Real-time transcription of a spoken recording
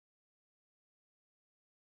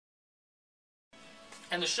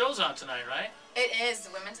And the show's on tonight, right? It is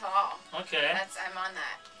the Women's Hall. Okay. I'm on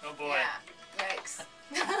that. Oh boy. Yeah. Yikes.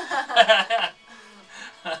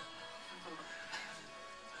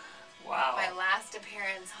 Wow. My last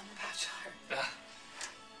appearance on The Bachelor.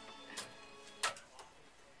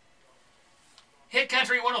 Hit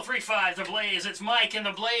Country 103.5, The Blaze. It's Mike in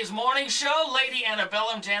The Blaze Morning Show. Lady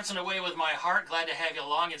Antebellum dancing away with my heart. Glad to have you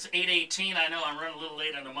along. It's 8:18. I know I'm running a little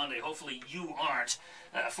late on a Monday. Hopefully you aren't.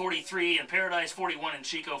 43 in Paradise, 41 in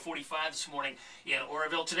Chico, 45 this morning in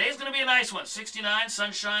Oroville. Today's going to be a nice one. 69,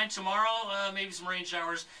 sunshine. Tomorrow, maybe some rain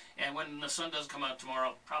showers. And when the sun does come out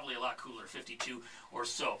tomorrow, probably a lot cooler, 52 or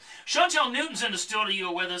so. Shawntel Newton's in the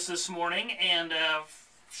studio with us this morning. And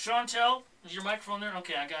Shawntel, is your microphone there?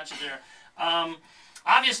 Okay, I got you there.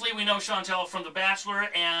 Obviously, we know Shawntel from The Bachelor,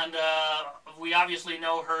 and we obviously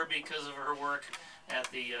know her because of her work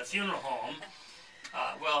at the funeral home.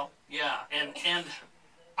 Well, yeah, and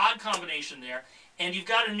odd combination there. And you've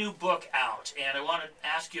got a new book out, and I want to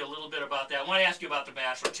ask you a little bit about that. I want to ask you about The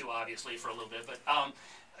Bachelor, too, obviously, for a little bit. But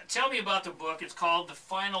tell me about the book. It's called The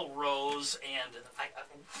Final Rose, and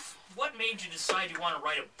what made you decide you want to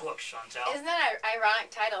write a book, Shawntel? Isn't that an ironic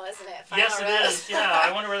title, isn't it? Final Yes, it Rose. is. Yeah,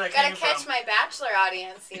 I wonder where that came from. Gotta catch my Bachelor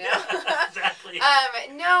audience, you know? Yeah, exactly.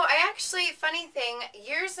 No, I actually, funny thing,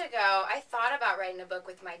 years ago, I thought about writing a book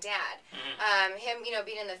with my dad. Him, you know,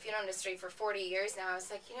 being in the funeral industry for 40 years now, I was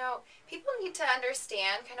like, you know, people need to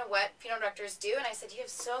understand kind of what funeral directors do. And I said, you have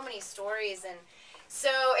so many stories. And so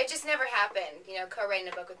it just never happened, you know, co-writing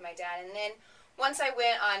a book with my dad. And then once I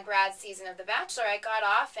went on Brad's season of The Bachelor, I got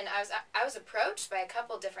off, and I was approached by a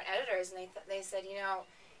couple different editors, and they said, you know,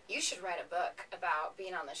 you should write a book about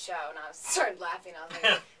being on the show. And I started laughing. I was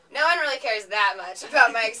like, no one really cares that much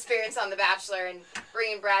about my experience on The Bachelor and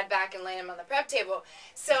bringing Brad back and laying him on the prep table.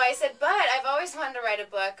 So I said, but I've always wanted to write a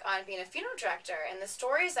book on being a funeral director and the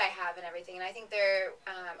stories I have and everything. And I think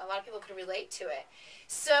a lot of people could relate to it.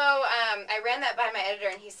 So I ran that by my editor,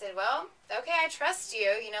 and he said, well, okay, I trust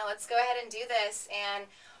you. You know, let's go ahead and do this. And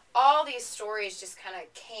all these stories just kind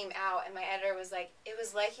of came out, and my editor was like, it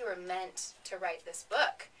was like you were meant to write this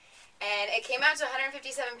book. And it came out to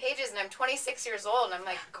 157 pages, and I'm 26 years old, and I'm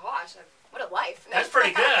like, gosh, what a life. That's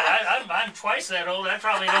pretty good. I'm twice that old. I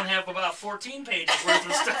probably don't have about 14 pages worth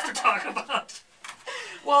of stuff to talk about.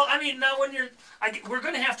 Well, I mean, now when we're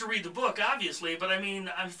going to have to read the book, obviously, but I mean,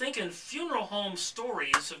 I'm thinking funeral home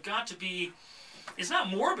stories have got to be, it's not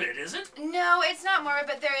morbid, is it? No, it's not morbid,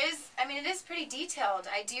 but there is, I mean, it is pretty detailed.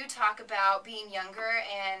 I do talk about being younger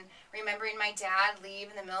and remembering my dad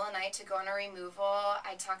leave in the middle of the night to go on a removal.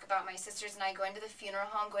 I talk about my sisters and I going to the funeral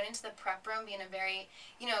home, going into the prep room, being a very,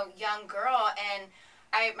 you know, young girl. And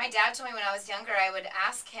my dad told me when I was younger, I would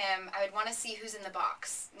ask him, I would want to see who's in the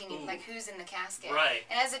box, meaning like who's in the casket. Right.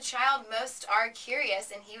 And as a child, most are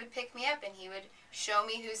curious, and he would pick me up and he would show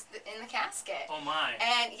me who's in the casket. Oh my.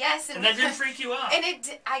 And yes. And that didn't freak you out? And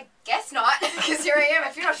I guess not, because here I am,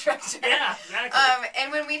 a funeral director. Yeah, exactly.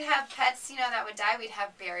 And when we'd have pets, you know, that would die, we'd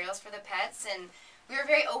have burials for the pets, and we were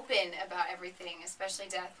very open about everything, especially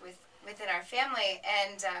death within our family.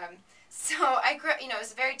 And so I grew, you know, it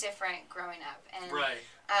was very different growing up. And, right.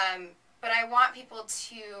 But I want people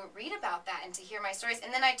to read about that and to hear my stories.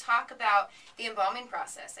 And then I talk about the embalming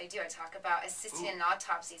process. I talk about assisting in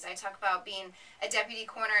autopsies. I talk about being a deputy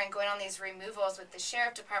coroner and going on these removals with the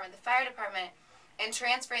sheriff department, the fire department, and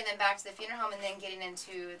transferring them back to the funeral home and then getting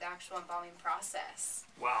into the actual embalming process.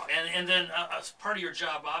 Wow. And then as part of your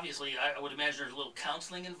job, obviously, I would imagine there's a little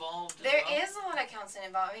counseling involved as There well? is a lot of counseling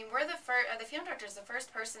involved. I mean, we're the funeral director is the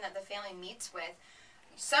first person that the family meets with,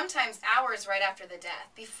 sometimes hours right after the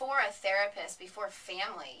death, before a therapist, before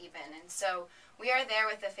family even. And so we are there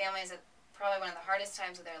with the families at probably one of the hardest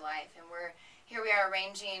times of their life. And here we are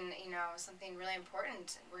arranging, you know, something really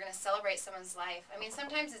important. We're going to celebrate someone's life. I mean,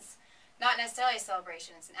 sometimes it's not necessarily a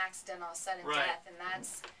celebration. It's an accidental sudden death. And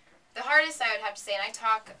that's the hardest, I would have to say. And I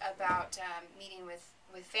talk about meeting with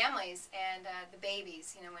families and the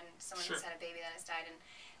babies, you know, when someone has had a baby that has died. And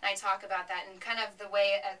I talk about that and kind of the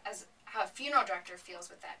way as how a funeral director feels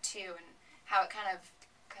with that too, and how it kind of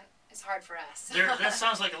is hard for us. That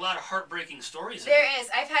sounds like a lot of heartbreaking stories. There is.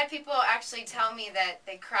 I've had people actually tell me that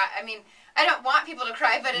they cry. I mean, I don't want people to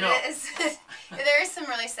cry, but it is. There is some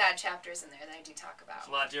really sad chapters in there that I do talk about. It's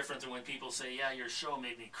a lot different than when people say, "Yeah, your show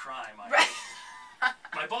made me cry." Right.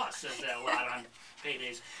 My boss says that a lot on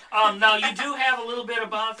paydays. Now, you do have a little bit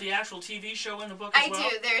about the actual TV show in the book as well? I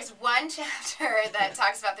do. There's one chapter that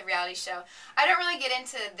talks about the reality show. I don't really get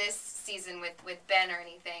into this season with Ben or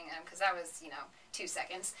anything, because that was, 2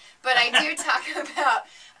 seconds. But I do talk about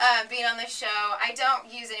being on the show. I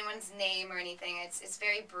don't use anyone's name or anything. It's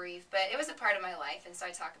very brief, but it was a part of my life, and so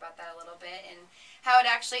I talk about that a little bit, and how it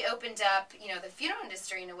actually opened up, the funeral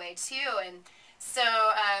industry in a way, too, and so,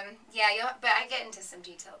 but I get into some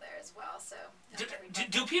detail there as well, so.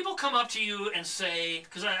 Do people come up to you and say,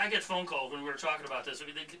 because I get phone calls when we were talking about this,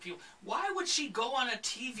 people, why would she go on a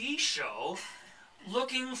TV show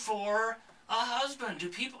looking for a husband?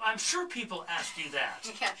 I'm sure people ask you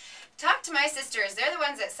that. Yeah. Talk to my sisters. They're the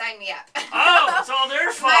ones that signed me up. Oh, it's all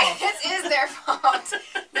their fault. It is their fault.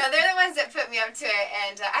 No, they're the ones that put me up to it,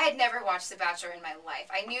 and I had never watched The Bachelor in my life.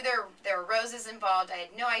 I knew there were roses involved. I had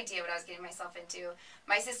no idea what I was getting myself into.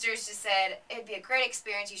 My sisters just said, it'd be a great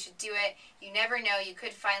experience. You should do it. You never know. You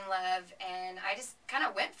could find love, and I just kind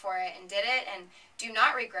of went for it and did it, and do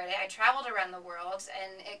not regret it. I traveled around the world,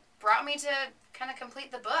 and it brought me to kind of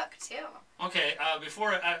complete the book, too. Okay,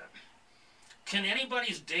 can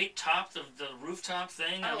anybody's date top the rooftop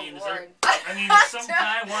thing? Oh, I mean, Lord. If some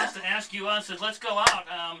guy wants to ask you out and says, let's go out,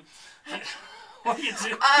 what do you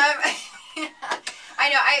do? I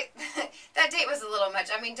know, that date was a little much.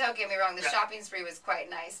 I mean, don't get me wrong, the shopping spree was quite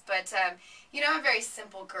nice, but, I'm a very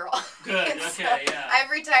simple girl. Good, okay, yeah. I've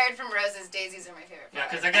retired from roses. Daisies are my favorite flower.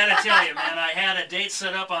 Yeah, because I got to tell you, man, I had a date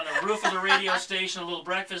set up on the roof of the radio station, a little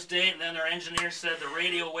breakfast date, and then their engineer said the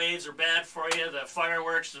radio waves are bad for you, the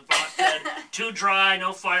fireworks, the boss said, too dry,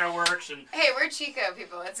 no fireworks, and hey, we're Chico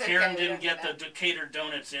people, it's okay. Karen didn't get the Decatur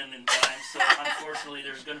donuts in time, so unfortunately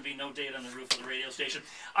there's going to be no date on the roof of the radio station.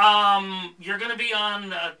 You're going to be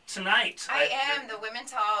on tonight. I am. The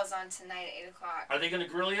Women's Hall is on tonight at 8 o'clock. Are they going to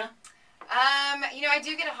grill you? I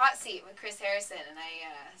do get a hot seat with Chris Harrison, and I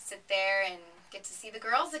sit there and get to see the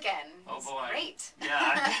girls again. Oh, it's boy. Great.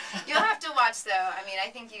 Yeah. You'll have to watch, though. I mean, I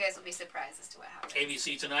think you guys will be surprised as to what happens.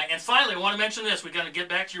 ABC tonight. And finally, I want to mention this. We're going to get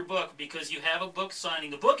back to your book because you have a book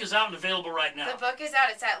signing. The book is out and available right now. The book is out.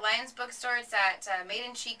 It's at Lions Bookstore. It's at Made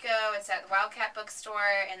in Chico. It's at Wildcat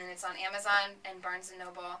Bookstore. And then it's on Amazon and Barnes &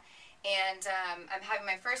 Noble. And I'm having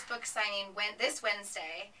my first book signing this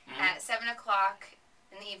Wednesday at 7 o'clock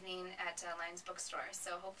in the evening at Lions Bookstore.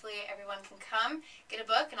 So hopefully everyone can come, get a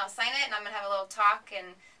book, and I'll sign it, and I'm going to have a little talk, and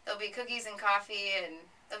there'll be cookies and coffee, and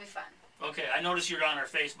it'll be fun. Okay, I noticed you're on our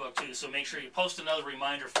Facebook, too, so make sure you post another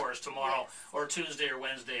reminder for us tomorrow or Tuesday or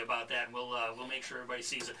Wednesday about that, and we'll make sure everybody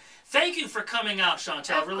sees it. Thank you for coming out,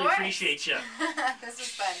 Shawntel. Really appreciate you. This was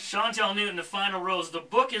fun. Shawntel Newton, The Final Rose. The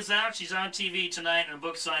book is out. She's on TV tonight, and a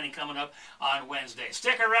book signing coming up on Wednesday.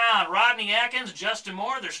 Stick around. Rodney Atkins, Justin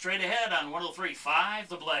Moore, they're straight ahead on 103.5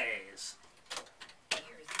 The Blaze.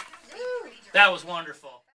 That was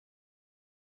wonderful.